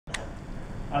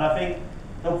And I think,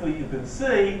 hopefully you can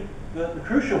see, that the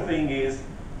crucial thing is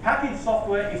packaged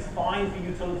software is fine for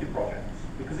utility projects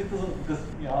because it doesn't, because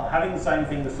you know, having the same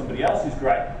thing as somebody else is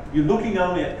great. You're looking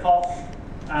only at cost,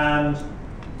 and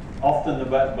often the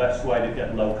best way to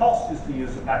get low cost is to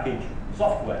use the packaged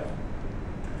software.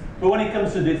 But when it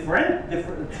comes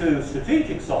to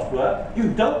strategic software,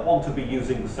 you don't want to be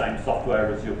using the same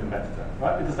software as your competitor,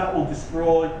 right? Because that will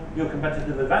destroy your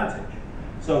competitive advantage.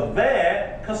 So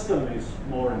there, custom is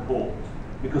more important,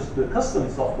 because the custom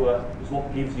software is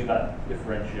what gives you that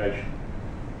differentiation.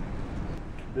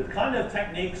 The kind of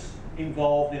techniques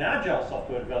involved in Agile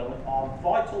software development are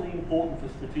vitally important for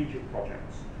strategic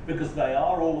projects, because they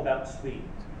are all about speed.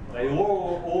 They are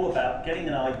all about getting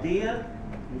an idea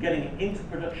and getting it into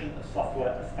production as software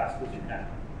as fast as you can.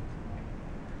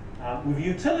 With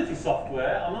utility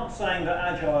software, I'm not saying that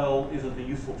Agile isn't a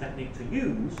useful technique to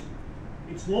use.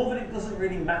 It's more that it doesn't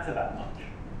really matter that much.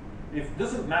 It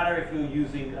doesn't matter if you're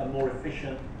using a more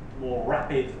efficient, more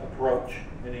rapid approach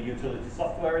in a utility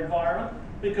software environment,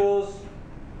 because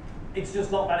it's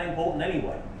just not that important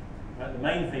anyway. Right? The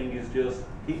main thing is just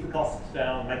keep the costs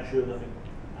down, make sure nothing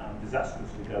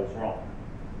disastrously goes wrong.